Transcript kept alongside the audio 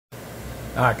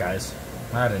Alright guys,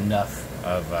 I had enough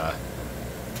of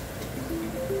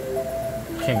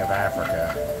King of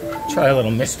Africa. Try a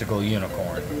little mystical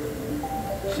unicorn.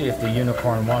 See if the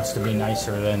unicorn wants to be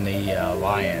nicer than the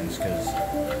lions, because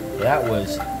that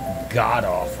was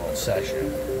god-awful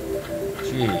session.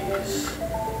 Jeez.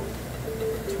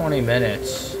 20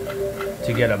 minutes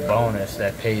to get a bonus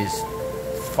that pays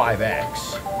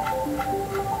 5x.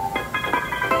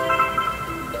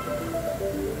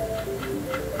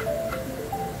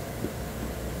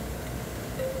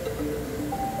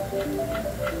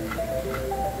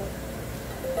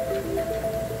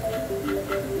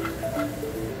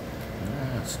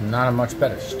 It's not a much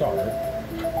better start.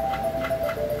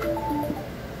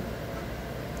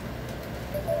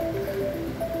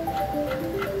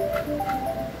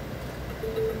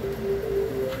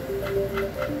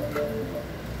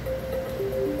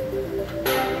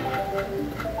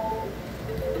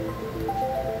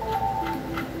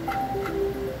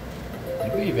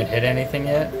 Did we even hit anything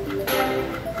yet?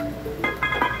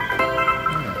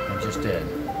 I just did.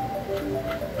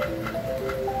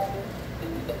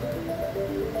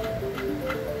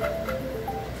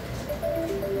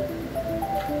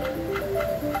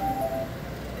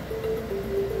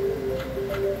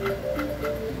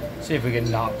 See if we can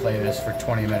not play this for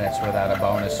 20 minutes without a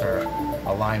bonus or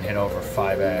a line hit over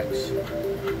 5x.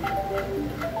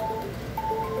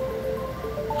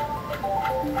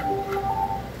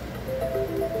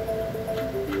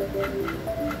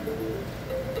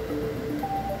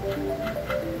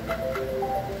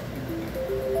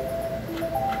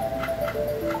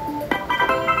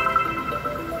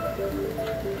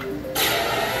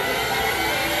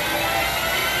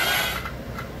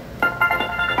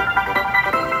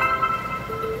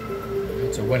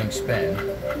 It's a winning spin.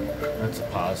 That's a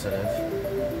positive.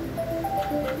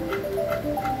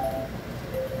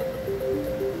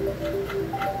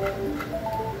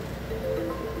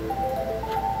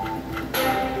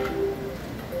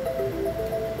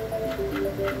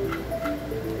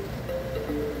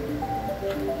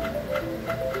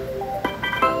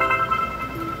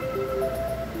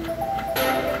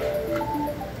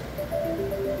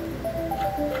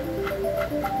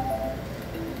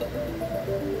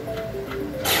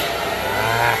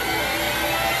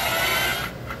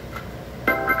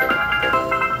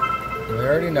 We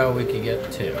already know we could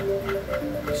get 2.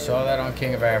 We saw that on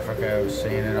King of Africa. I was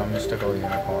seeing it on Mystical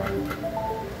Unicorn.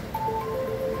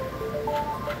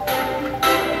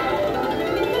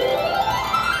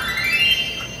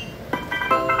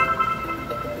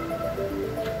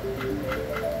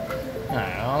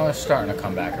 Alright, well, it's starting to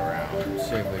come back around. Let's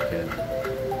see if we could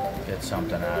get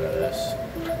something out of this.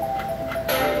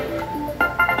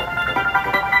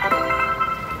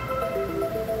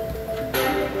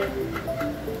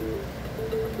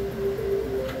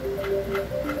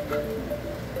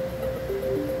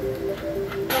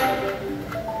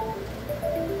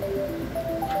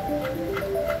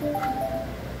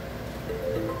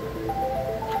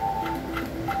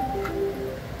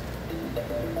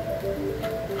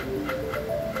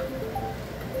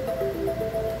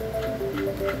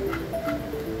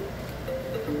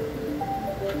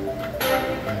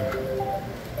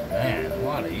 Man, a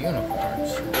lot of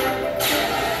unicorns.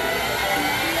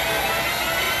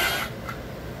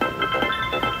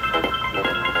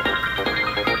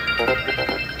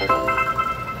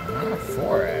 Ah,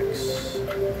 4x.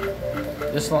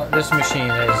 This machine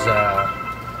is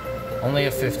only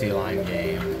a 50 line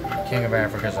game. King of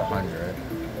Africa is 100.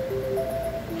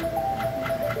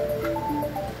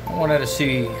 I wanted to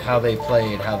see how they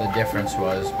played, how the difference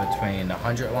was between the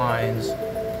 100 lines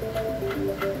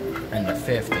and the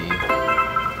 50.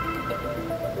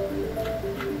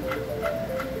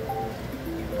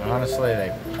 Honestly,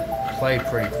 they play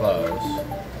pretty close.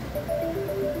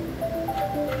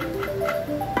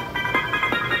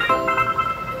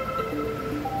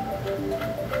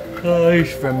 At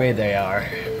least for me, they are.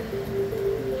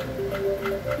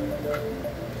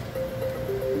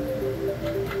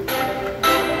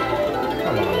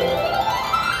 Come on.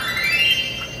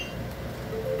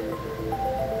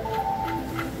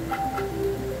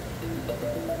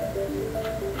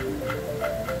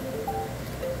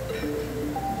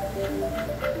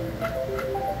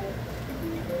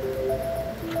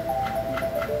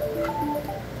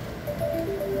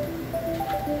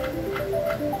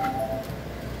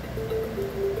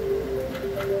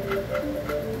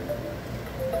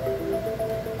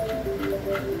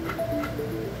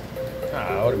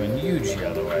 Ah, it would have been huge the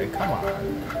other way. Come on.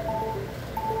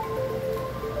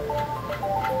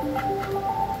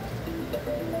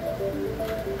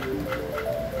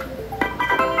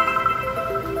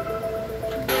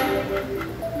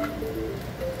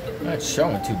 That's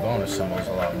showing 2 bonus symbols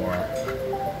a lot more.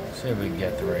 See if we can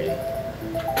get 3.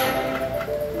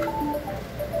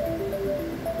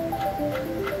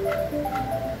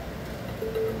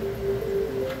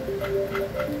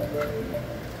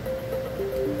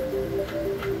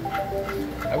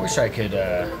 I wish I could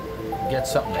get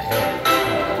something to hit.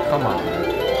 Oh, come on.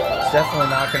 It's definitely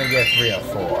not going to get 3 or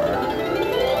 4.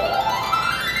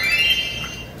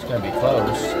 It's going to be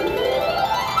close.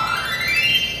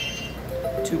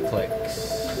 2 clicks.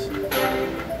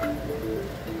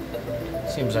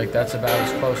 Seems like that's about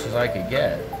as close as I could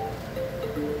get.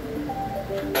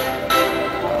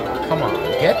 Oh, come on,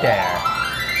 get there.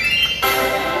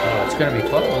 Oh, it's going to be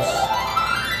close.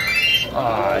 Oh,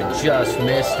 I just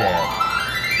missed it.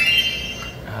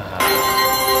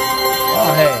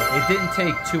 Oh, hey, it didn't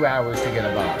take 2 hours to get a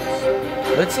bonus.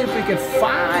 Let's see if we can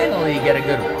finally get a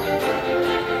good one.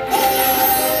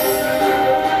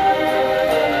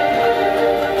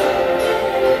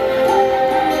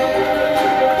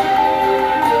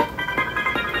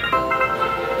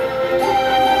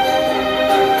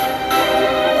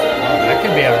 Oh, that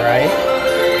could be alright.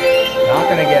 Not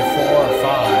gonna get 4 or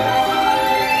 5.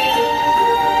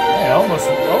 Yeah, almost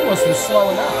was slow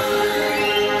enough.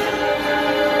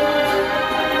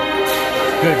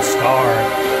 Good start.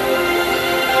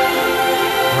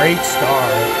 Great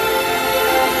start.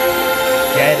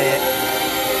 Get it.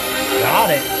 Got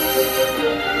it.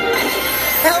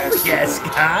 Hell yes,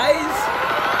 guys.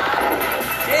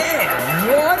 Damn,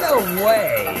 1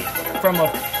 away from a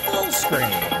full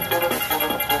screen.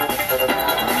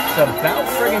 It's about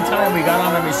friggin' time we got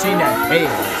on a machine that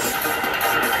pays.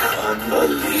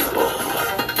 Unbelievable.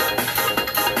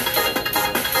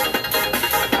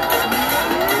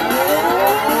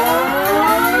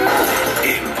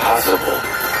 Impossible.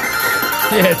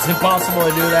 Yeah, it's impossible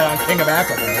to do that on King of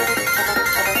Africa.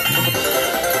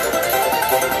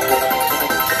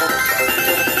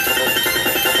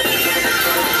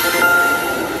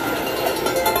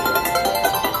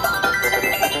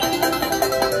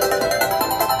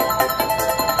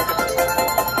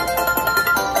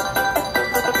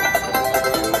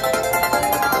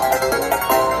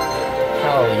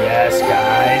 Oh yes,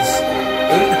 guys.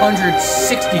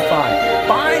 865.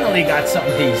 Finally got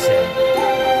something decent.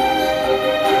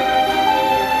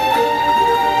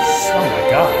 Oh my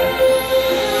god.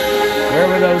 Where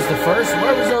were those the first?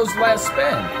 Where was those last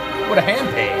spin? What a hand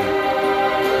pain.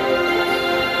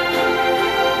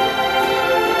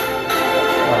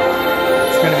 Oh,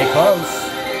 it's gonna be close.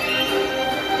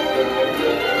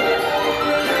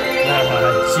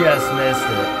 Oh, just missed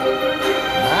it.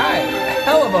 Alright,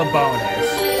 hell of a bonus.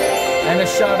 And a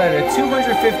shot at a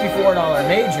 $254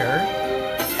 major,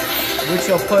 which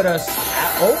will put us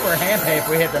over hand pay if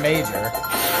we hit the major.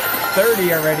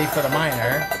 30 already for the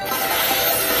minor.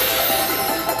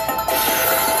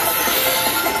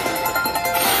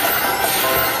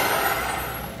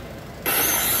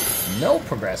 No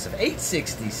progressive.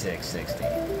 866.60.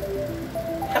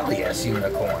 Hell yes,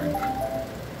 unicorn.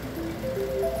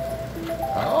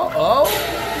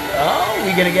 Oh,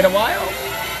 we gonna get a while?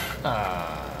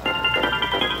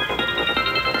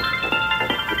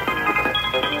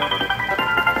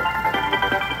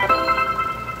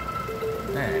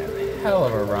 Man, hell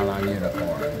of a run on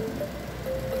unicorn.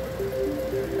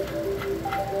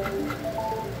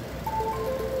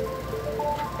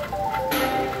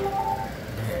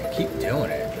 Man, keep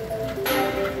doing it.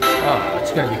 Oh,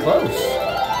 it's gonna be close.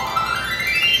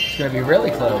 It's gonna be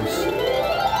really close.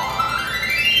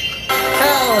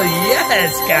 Hell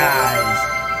yes, guys!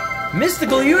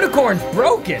 Mystical Unicorn's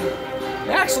broken.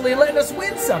 Actually letting us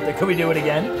win something. Could we do it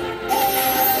again?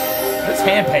 Let's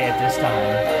hand pay it this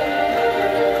time.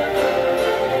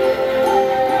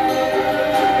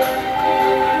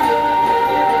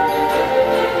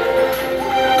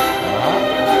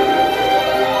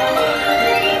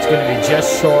 It's going to be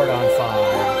just short on 5.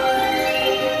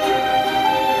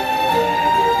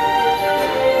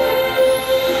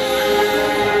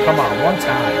 Come on, one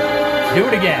time. Do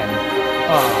it again.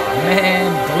 Oh,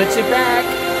 man. Glitch it back.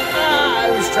 I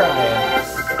was trying.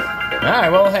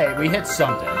 Alright, well, hey, we hit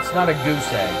something. It's not a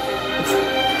goose egg. Let's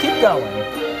keep going.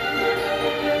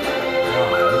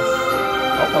 Oh,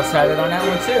 almost had it on that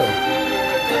one, too.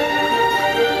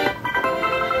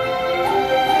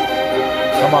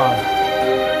 Come on.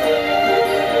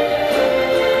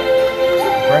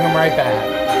 Bring them right back.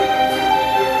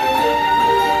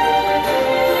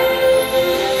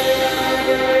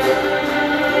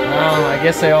 Oh, I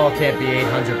guess they all can't be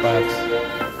 800 bucks.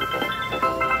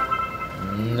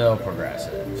 No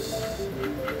progressives.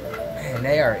 Man,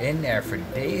 they are in there for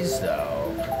days,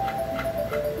 though.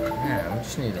 Man,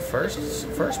 just need the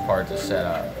first part to set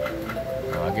up.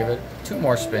 I'll give it 2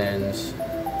 more spins.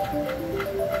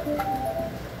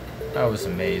 That was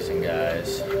amazing,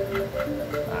 guys.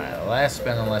 Alright, last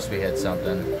spin unless we hit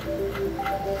something.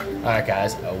 Alright,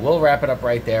 guys, we'll wrap it up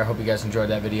right there. Hope you guys enjoyed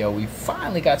that video. We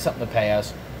finally got something to pay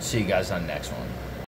us. See you guys on the next one.